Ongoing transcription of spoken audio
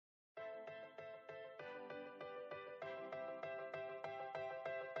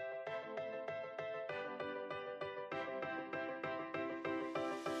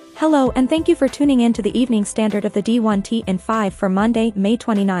Hello and thank you for tuning in to the Evening Standard of the D1T in 5 for Monday, May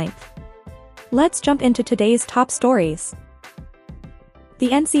 29th. Let's jump into today's top stories. The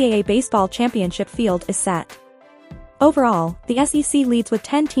NCAA Baseball Championship field is set. Overall, the SEC leads with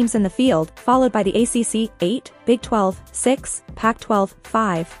 10 teams in the field, followed by the ACC, 8, Big 12, 6, Pac-12,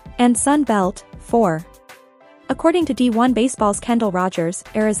 5, and Sun Belt, 4. According to D1 Baseball's Kendall Rogers,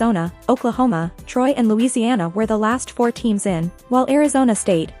 Arizona, Oklahoma, Troy and Louisiana were the last 4 teams in, while Arizona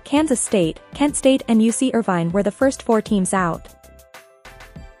State, Kansas State, Kent State and UC Irvine were the first 4 teams out.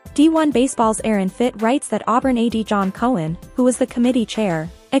 D1 Baseball's Aaron Fitt writes that Auburn AD John Cohen, who was the committee chair,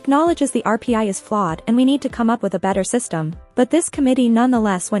 acknowledges the RPI is flawed and we need to come up with a better system, but this committee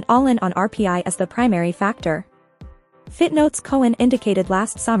nonetheless went all in on RPI as the primary factor. Fitt notes Cohen indicated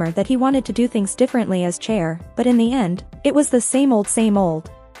last summer that he wanted to do things differently as chair, but in the end, it was the same old same old.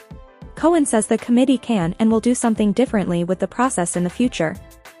 Cohen says the committee can and will do something differently with the process in the future.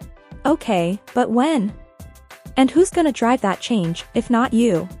 Okay, but when? And who's gonna drive that change, if not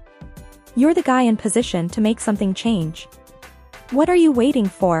you? You're the guy in position to make something change. What are you waiting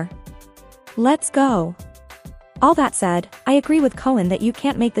for? Let's go. All that said, I agree with Cohen that you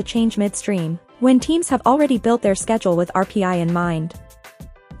can't make the change midstream, when teams have already built their schedule with RPI in mind.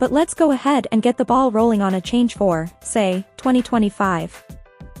 But let's go ahead and get the ball rolling on a change for, say, 2025.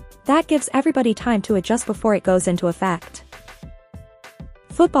 That gives everybody time to adjust before it goes into effect.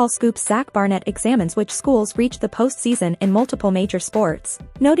 Football Scoop's Zach Barnett examines which schools reached the postseason in multiple major sports,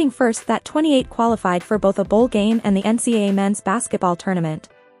 noting first that 28 qualified for both a bowl game and the NCAA men's basketball tournament.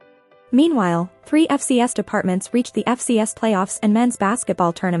 Meanwhile, 3 FCS departments reached the FCS playoffs and men's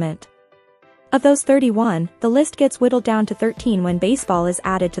basketball tournament. Of those 31, the list gets whittled down to 13 when baseball is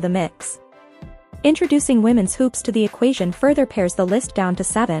added to the mix. Introducing women's hoops to the equation further pairs the list down to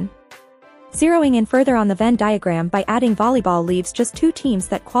 7. Zeroing in further on the Venn diagram by adding volleyball leaves just 2 teams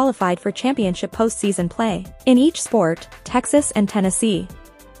that qualified for championship postseason play, in each sport, Texas and Tennessee.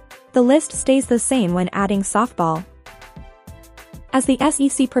 The list stays the same when adding softball. As the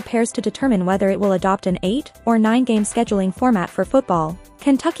SEC prepares to determine whether it will adopt an 8 or 9 game scheduling format for football,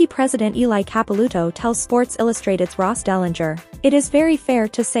 Kentucky President Eli Capilouto tells Sports Illustrated's Ross Dellinger, "It is very fair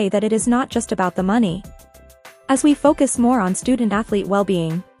to say that it is not just about the money. As we focus more on student-athlete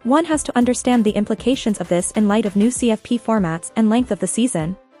well-being, one has to understand the implications of this in light of new CFP formats and length of the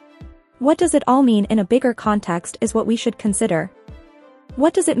season. What does it all mean in a bigger context is what we should consider.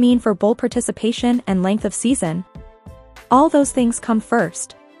 What does it mean for bowl participation and length of season? All those things come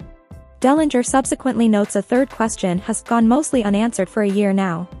first." Dellinger subsequently notes a third question has gone mostly unanswered for a year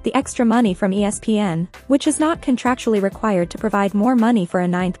now, the extra money from ESPN, which is not contractually required to provide more money for a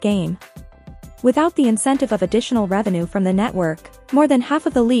 9th game. Without the incentive of additional revenue from the network, more than half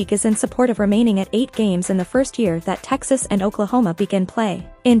of the league is in support of remaining at 8 games in the first year that Texas and Oklahoma begin play,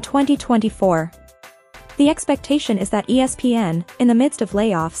 in 2024. The expectation is that ESPN, in the midst of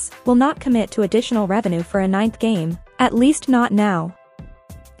layoffs, will not commit to additional revenue for a 9th game, at least not now.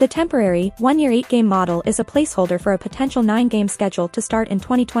 The temporary, 1-year 8-game model is a placeholder for a potential 9-game schedule to start in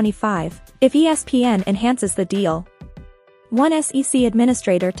 2025, if ESPN enhances the deal. One SEC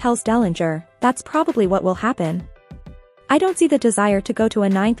administrator tells Dellinger, "That's probably what will happen. I don't see the desire to go to a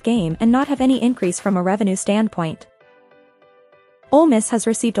 9th game and not have any increase from a revenue standpoint." Ole Miss has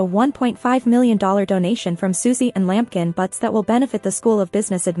received a $1.5 million donation from Susie and Lampkin Butts that will benefit the School of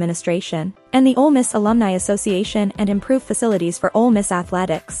Business Administration and the Ole Miss Alumni Association and improve facilities for Ole Miss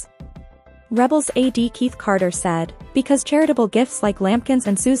athletics. Rebels AD Keith Carter said, "Because charitable gifts like Lampkin's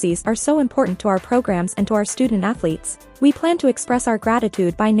and Susie's are so important to our programs and to our student athletes, we plan to express our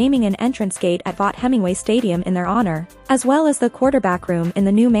gratitude by naming an entrance gate at Vaught Hemingway Stadium in their honor, as well as the quarterback room in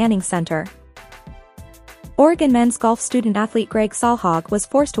the new Manning Center." Oregon men's golf student-athlete Greg Salhog was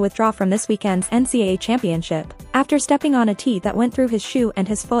forced to withdraw from this weekend's NCAA championship, after stepping on a tee that went through his shoe and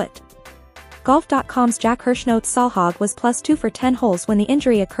his foot. Golf.com's Jack Hirsch notes Salhog was +2 for 10 holes when the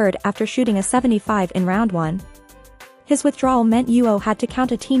injury occurred after shooting a 75 in round 1. His withdrawal meant UO had to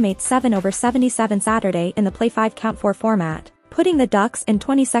count a teammate's 7 over 77 Saturday in the play 5 count 4 format, putting the Ducks in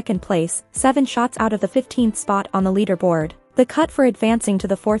 22nd place, 7 shots out of the 15th spot on the leaderboard, the cut for advancing to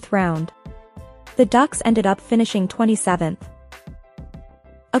the 4th round. The Ducks ended up finishing 27th.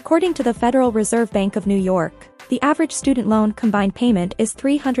 According to the Federal Reserve Bank of New York, the average student loan combined payment is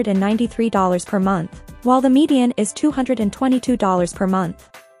 $393 per month, while the median is $222 per month.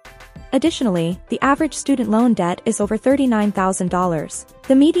 Additionally, the average student loan debt is over $39,000,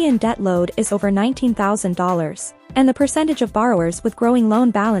 the median debt load is over $19,000, and the percentage of borrowers with growing loan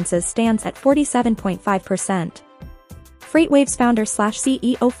balances stands at 47.5%. FreightWaves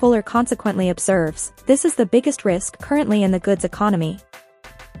founder/CEO Fuller consequently observes, "This is the biggest risk currently in the goods economy.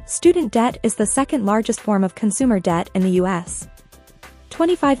 Student debt is the second largest form of consumer debt in the U.S.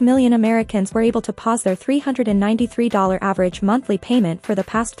 25 million Americans were able to pause their $393 average monthly payment for the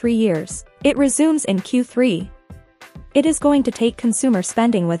past 3 years. It resumes in Q3. It is going to take consumer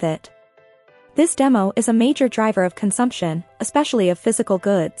spending with it. This demo is a major driver of consumption, especially of physical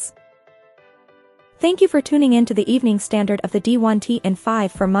goods. Thank you for tuning in to the Evening Standard of the D1T in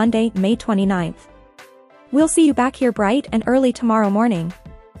 5 for Monday, May 29th. We'll see you back here bright and early tomorrow morning.